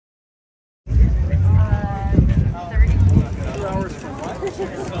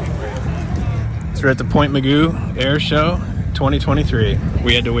So we're at the Point Mugu Air Show 2023.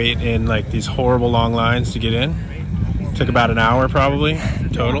 We had to wait in like these horrible long lines to get in. Took about an hour probably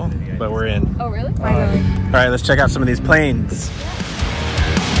total, but we're in. Oh really? Finally. All right, let's check out some of these planes.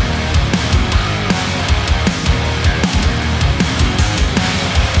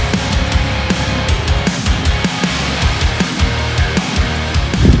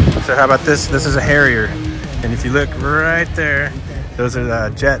 So how about this? This is a Harrier. And if you look right there, those are the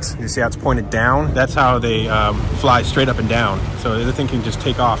jets. You see how it's pointed down? That's how they fly straight up and down. So the thing can just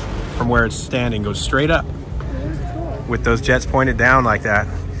take off from where it's standing, go straight up with those jets pointed down like that.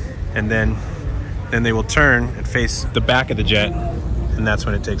 And then they will turn and face the back of the jet, and that's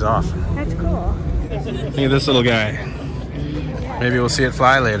when it takes off. That's cool. Look at this little guy. Maybe we'll see it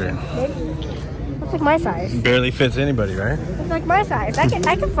fly later. That's like my size. Barely fits anybody, right? It's like my size. I can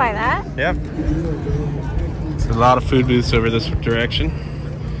fly that. Yep. There's a lot of food booths over this direction.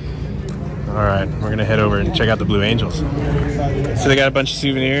 All right, we're gonna head over and check out the Blue Angels. So they got a bunch of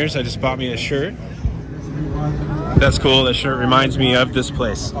souvenirs. I just bought me a shirt. That's cool. That shirt reminds me of this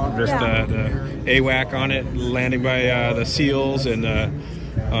place. Just the AWAC on it, landing by the seals and the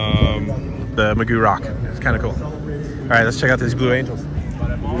Mugu Rock. It's kind of cool. All right, let's check out these Blue Angels.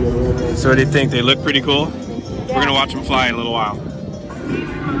 So what do you think? They look pretty cool? Yeah. We're gonna watch them fly in a little while.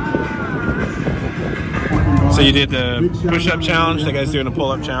 So you did the push-up challenge, the guy's doing a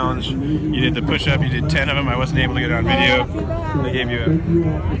pull-up challenge. You did the push-up, you did 10 of them. I wasn't able to get it on video. They gave you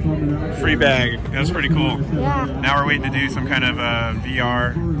a free bag. That was pretty cool. Yeah. Now we're waiting to do some kind of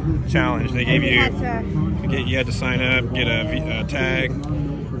VR challenge. They gave you had to sign up, get a tag.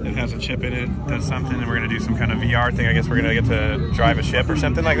 It has a chip in it, does something, and we're gonna do some kind of VR thing. I guess we're gonna get to drive a ship or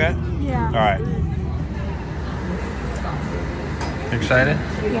something like that? Yeah. All right. You excited?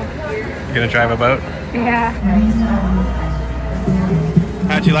 Yeah. You gonna drive a boat? Yeah.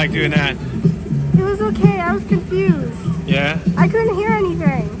 How'd you like doing that? It was okay. I was confused. Yeah? I couldn't hear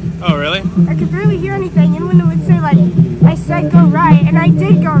anything. Oh, really? I could barely hear anything, and when it would say like, I said go right, and I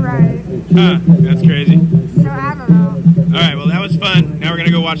did go right. Huh, that's crazy. So I don't know. All right, well that was fun. Now we're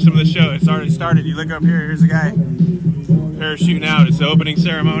gonna go watch some of the show. It's already started. You look up here, here's a guy parachuting out. It's the opening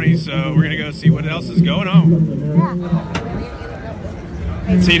ceremony, so we're gonna go see what else is going on. Yeah.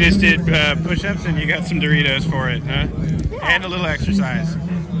 So you just did push-ups and you got some Doritos for it, huh? Yeah. And a little exercise.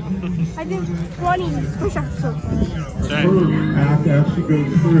 I did 20 push-ups so far. That's right. Back as she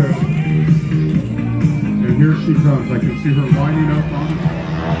goes through. And here she comes. I can see her winding up on the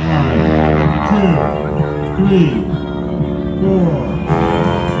 5, 2, 3, 4.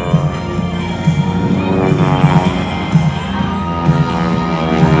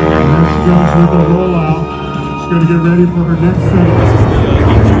 Here she goes with the rollout. She's going to get ready for her next phase.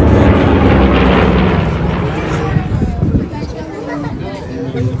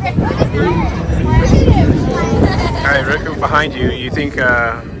 Alright, Rick, behind you, you think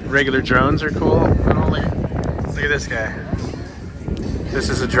regular drones are cool? Look at this guy. This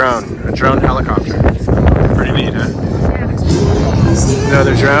is a drone helicopter. Pretty neat, huh?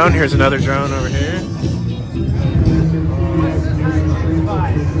 Another drone. Here's another drone over here.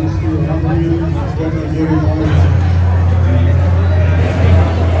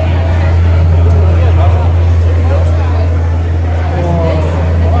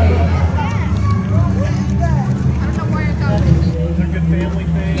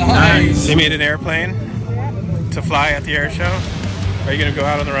 Nice. They made an airplane to fly at the air show. Are you going to go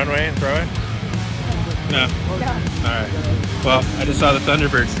out on the runway and throw it? No? Alright. Well, I just saw the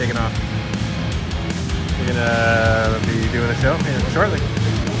Thunderbirds taking off. You're going to be doing a show shortly.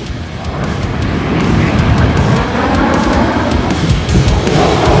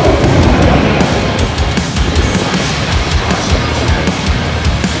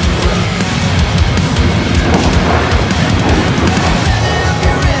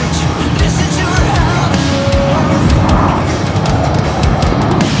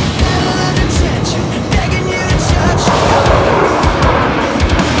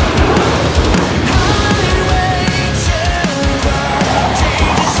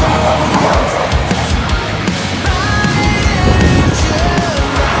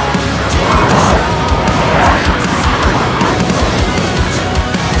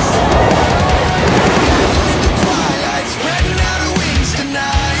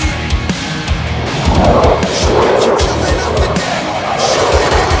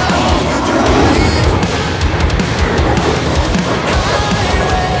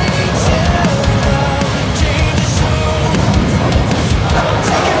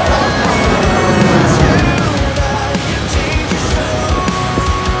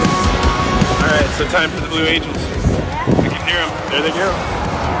 So time for the Blue Angels. I can hear them. There they go.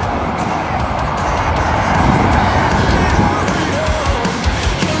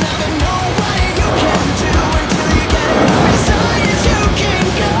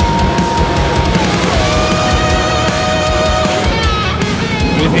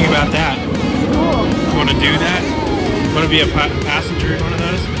 be a passenger in one of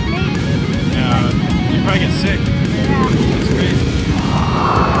those? You'd probably get sick. Yeah. It's crazy.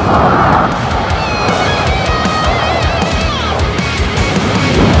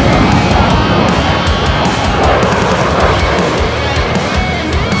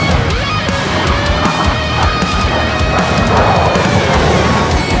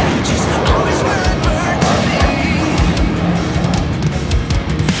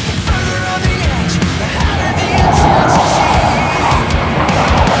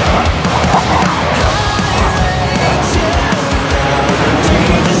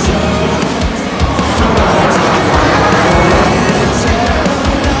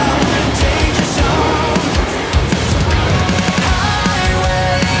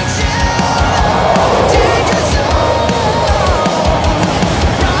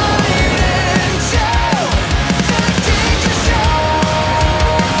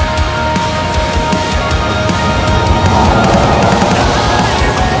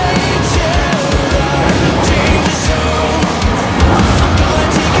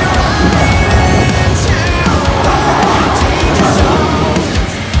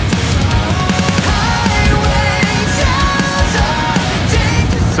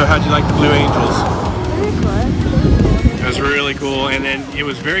 So how'd you like the Blue Angels? It was really cool, and then it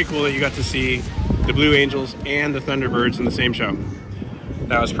was very cool that you got to see the Blue Angels and the Thunderbirds in the same show.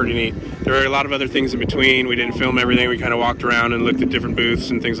 That was pretty neat. There were a lot of other things in between. We didn't film everything. We kind of walked around and looked at different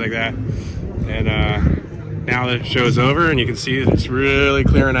booths and things like that. And now the show is over, and you can see that it's really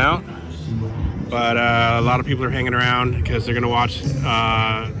clearing out. But a lot of people are hanging around because they're going to watch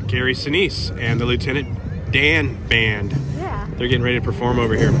Gary Sinese and the Lieutenant Dan band. Yeah. They're getting ready to perform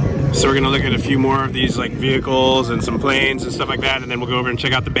over here. So we're gonna look at a few more of these like vehicles and some planes and stuff like that, and then we'll go over and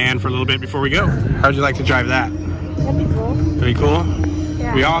check out the band for a little bit before we go. How'd you like to drive that? That'd be cool. That'd be cool? Yeah.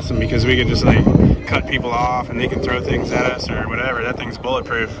 It'd be awesome because we can just like cut people off and they can throw things at us or whatever. That thing's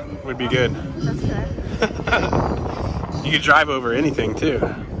bulletproof. Would be good. That's good. You could drive over anything too.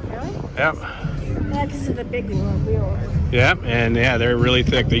 Really? Yep. Yeah, because of the big wheels. Yep, and yeah, they're really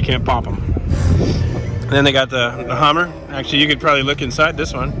thick. You can't pop them. And then they got the Hummer. Actually, you could probably look inside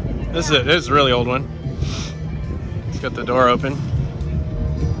this one. This is a really old one. It's got the door open.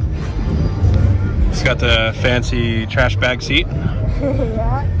 It's got the fancy trash bag seat.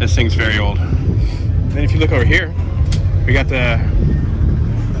 Yeah. This thing's very old. Then if you look over here, we got the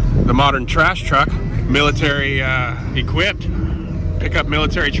modern trash truck, military equipped. Pick up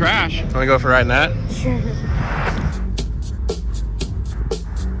military trash. Want to go for a ride in that? Sure.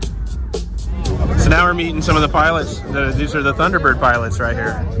 So now we're meeting some of the pilots. These are the Thunderbird pilots right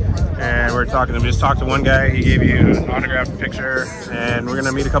here. And we're talking to them. Just talked to one guy. He gave you an autographed picture. And we're going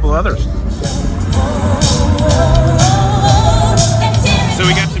to meet a couple of others. So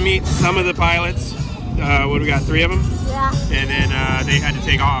we got to meet some of the pilots. What do we got? 3 of them? Yeah. And then they had to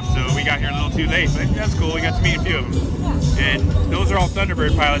take off. So we got here a little too late. But that's cool. We got to meet a few of them. And those are all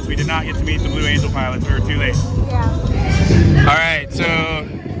Thunderbird pilots. We did not get to meet the Blue Angel pilots. We were too late. Yeah. All right. So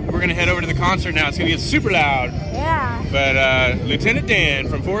we're going to head over to the concert now. It's going to get super loud. Yeah. But Lieutenant Dan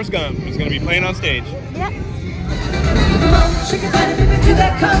from Forrest Gump is going to be playing on stage. Yep. Do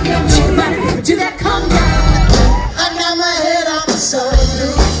that come down. I got my head on the sun.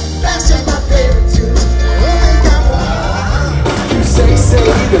 That's just my favorite tune. You say you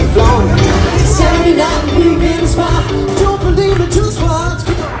been flowing. Saturday night we in the spot. Don't believe it, two spots.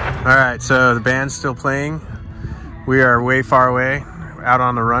 All right, so the band's still playing. We are way far away, out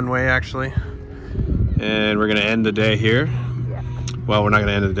on the runway actually, and we're gonna end the day here. Yeah. Well, we're not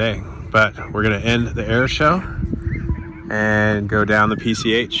gonna end the day, but we're gonna end the air show and go down the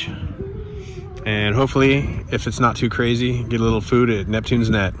PCH. And hopefully, if it's not too crazy, get a little food at Neptune's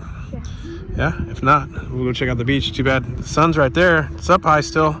Net. Yeah, if not, we'll go check out the beach. Too bad the sun's right there. It's up high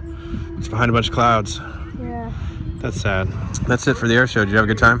still. It's behind a bunch of clouds. Yeah. That's sad. That's it for the air show. Did you have a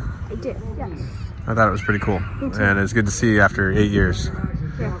good time? I did. Yes. I thought it was pretty cool. And it's good to see you after 8 years.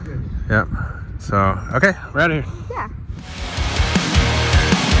 Yeah. Yep. So, okay, we're out of here. Yeah.